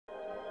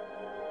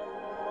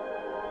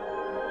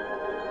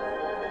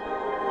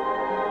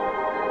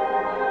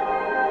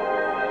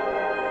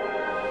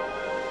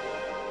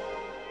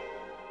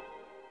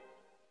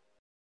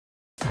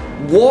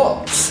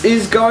What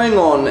is going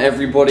on,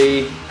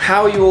 everybody?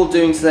 How are you all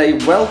doing today?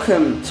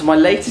 Welcome to my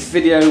latest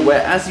video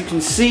where, as you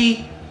can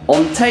see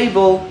on the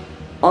table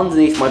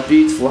underneath my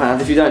beautiful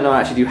hands, if you don't know, I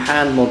actually do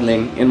hand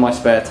modelling in my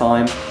spare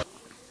time.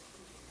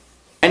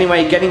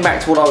 Anyway, getting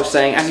back to what I was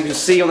saying, as you can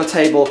see on the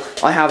table,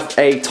 I have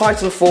a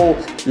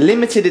Titanfall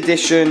limited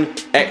edition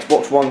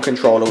Xbox One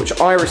controller, which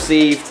I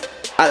received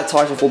at the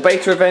Titanfall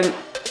beta event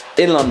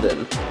in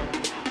London.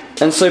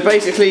 And so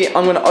basically,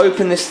 I'm going to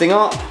open this thing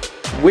up,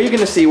 we're going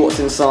to see what's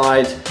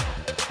inside,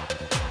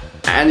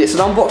 and it's an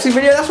unboxing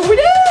video, that's what we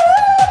do!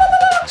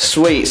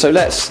 Sweet, so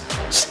let's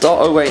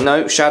start. Oh wait,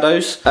 no,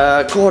 shadows.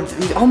 God,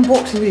 these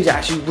unboxing videos are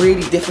actually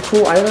really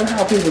difficult. I don't know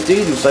how people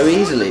do them so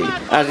easily.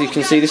 As you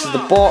can see, this is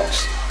the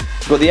box.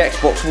 We've got the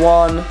Xbox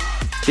One,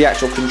 the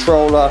actual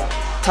controller,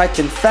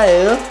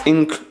 Titanfall.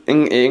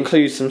 It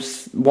includes some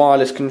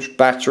wireless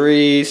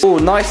batteries. Oh,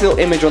 nice little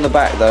image on the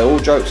back though, all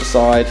jokes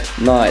aside.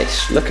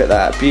 Nice, look at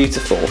that,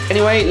 beautiful.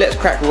 Anyway, let's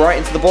crack right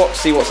into the box,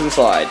 see what's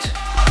inside.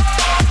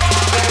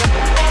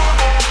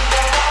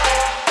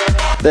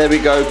 There we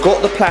go,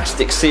 got the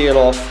plastic seal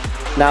off.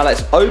 Now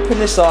let's open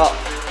this up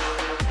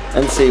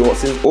and see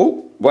what's in.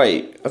 Oh,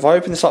 wait, have I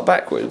opened this up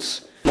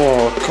backwards?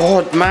 Oh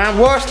god, man,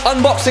 worst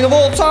unboxing of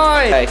all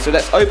time! Okay, so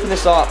let's open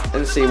this up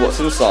and see what's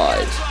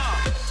inside.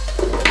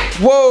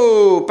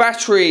 Whoa,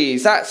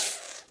 batteries,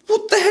 that's...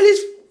 What the hell is...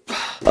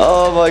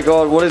 Oh my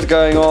god, what is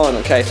going on?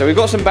 Okay, so we've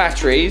got some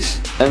batteries,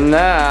 and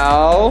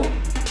now...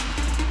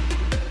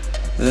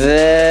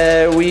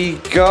 There we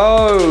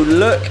go,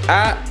 look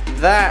at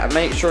that.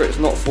 Make sure it's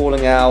not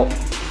falling out.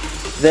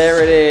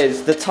 There it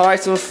is, the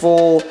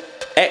Titanfall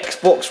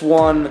Xbox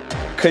One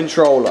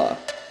controller.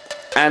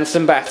 And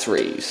some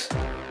batteries.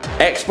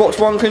 Xbox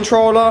One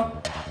controller,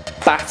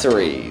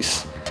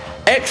 batteries.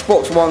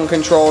 Xbox One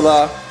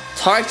controller,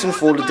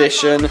 Titanfall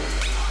edition,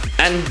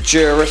 and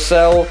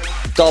Duracell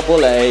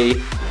AA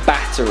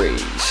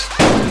batteries.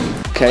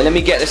 Okay, let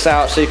me get this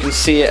out so you can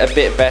see it a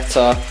bit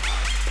better.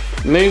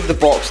 Move the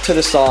box to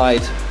the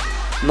side.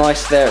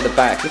 Nice there at the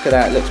back. Look at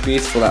that, it looks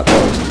beautiful, that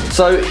box.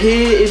 So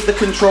here is the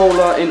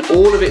controller in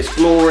all of its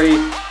glory.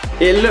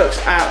 It looks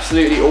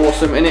absolutely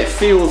awesome and it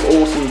feels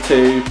awesome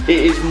too. It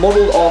is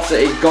modelled after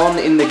a gun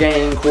in the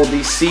game called the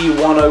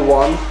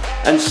C101.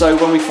 And so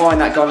when we find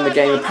that gun in the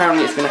game,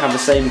 apparently it's going to have the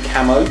same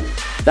camo.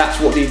 That's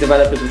what the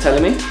developers were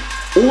telling me.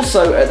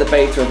 Also at the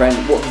beta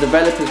event, what the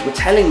developers were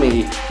telling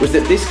me was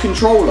that this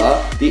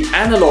controller, the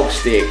analog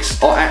sticks,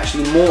 are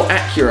actually more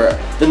accurate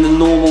than the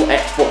normal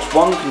Xbox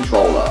One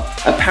controller.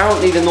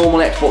 Apparently the normal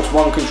Xbox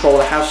One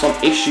controller has some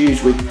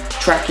issues with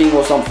tracking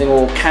or something,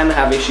 or can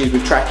have issues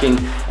with tracking,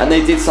 and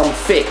they did some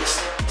fix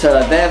to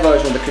their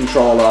version of the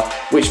controller,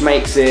 which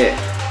makes it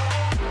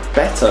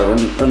better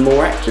and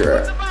more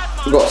accurate.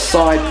 We've got a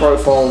side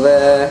profile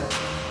there.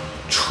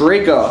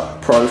 Trigger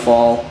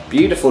profile,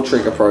 beautiful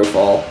trigger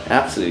profile,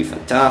 absolutely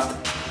fantastic.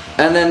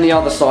 And then the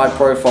other side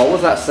profile, what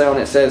does that say on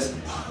it? It says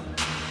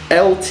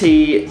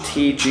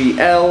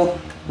LTTGL,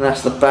 and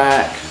that's the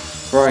back,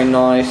 very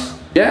nice.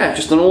 Yeah,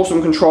 just an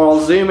awesome control.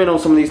 I'll zoom in on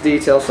some of these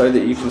details so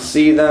that you can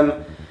see them.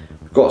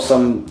 We've got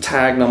some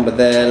tag number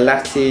there,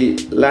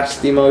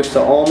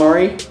 Lastimosa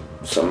Armory,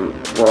 some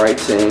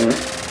writing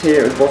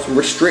here at the bottom,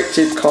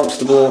 restricted,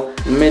 constable,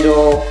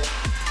 middle,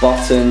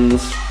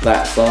 buttons,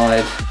 that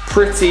side.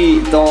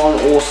 Pretty darn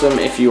awesome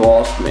if you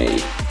ask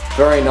me.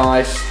 Very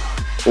nice,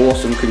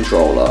 awesome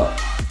controller.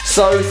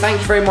 So thank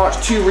you very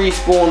much to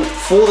Respawn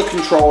for the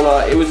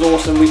controller. It was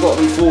awesome. We got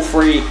them for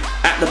free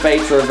at the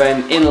beta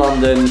event in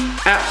London.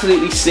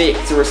 Absolutely sick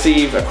to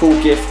receive a cool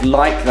gift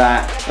like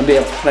that and be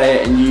able to play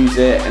it and use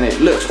it, and it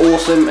looks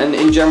awesome, and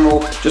in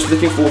general just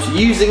looking forward to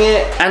using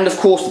it. And of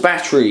course the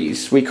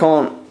batteries. We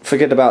can't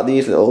forget about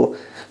these little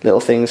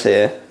things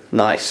here.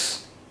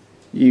 Nice.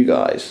 You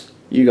guys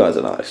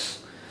are nice.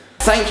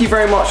 Thank you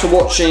very much for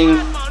watching.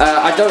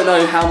 I don't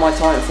know how my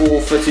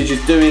Titanfall footage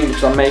is doing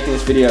because I'm making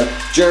this video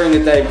during the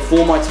day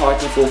before my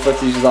Titanfall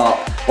footage is up.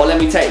 But let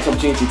me take this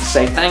opportunity to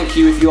say thank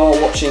you if you are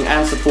watching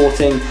and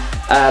supporting.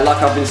 Like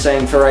I've been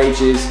saying for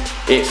ages,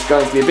 it's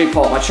going to be a big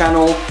part of my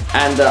channel,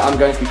 and I'm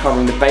going to be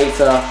covering the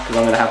beta because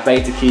I'm going to have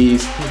beta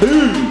keys.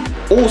 Boom!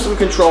 Awesome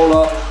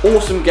controller,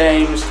 awesome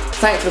games.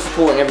 Thanks for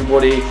supporting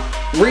everybody.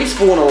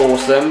 Respawn are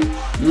awesome.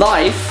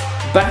 Life,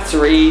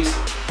 batteries,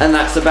 and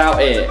that's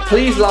about it.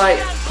 Please like,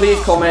 please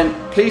comment,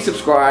 please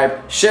subscribe.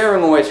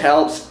 Sharing always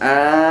helps,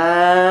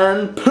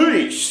 and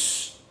peace!